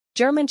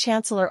German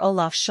Chancellor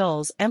Olaf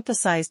Scholz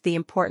emphasized the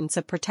importance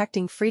of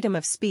protecting freedom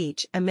of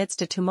speech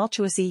amidst a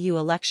tumultuous EU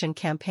election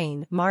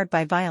campaign marred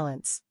by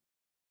violence.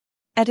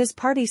 At his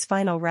party's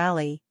final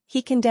rally,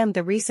 he condemned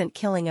the recent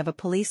killing of a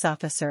police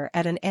officer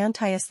at an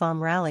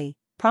anti-Islam rally,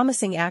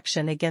 promising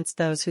action against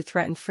those who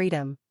threaten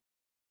freedom.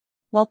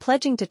 While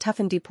pledging to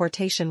toughen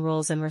deportation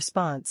rules in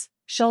response,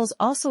 Scholz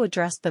also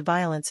addressed the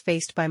violence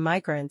faced by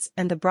migrants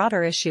and the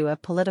broader issue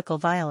of political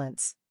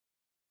violence.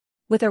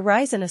 With a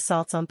rise in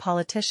assaults on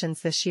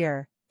politicians this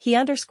year, he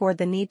underscored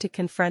the need to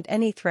confront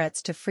any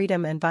threats to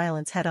freedom and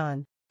violence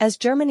head-on. As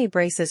Germany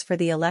braces for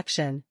the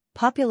election,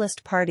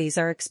 populist parties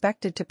are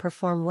expected to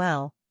perform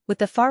well, with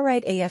the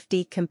far-right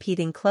AfD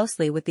competing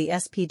closely with the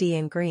SPD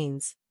and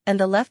Greens, and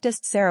the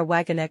leftist Sarah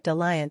Wagenknecht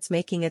alliance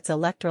making its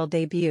electoral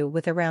debut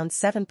with around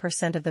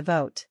 7% of the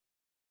vote.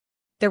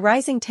 The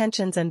rising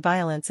tensions and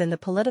violence in the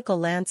political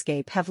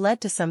landscape have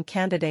led to some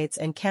candidates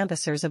and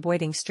canvassers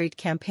avoiding street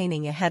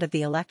campaigning ahead of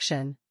the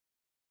election.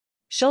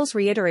 Scholz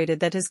reiterated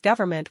that his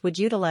government would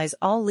utilize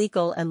all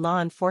legal and law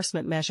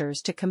enforcement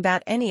measures to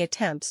combat any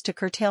attempts to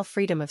curtail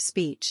freedom of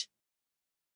speech.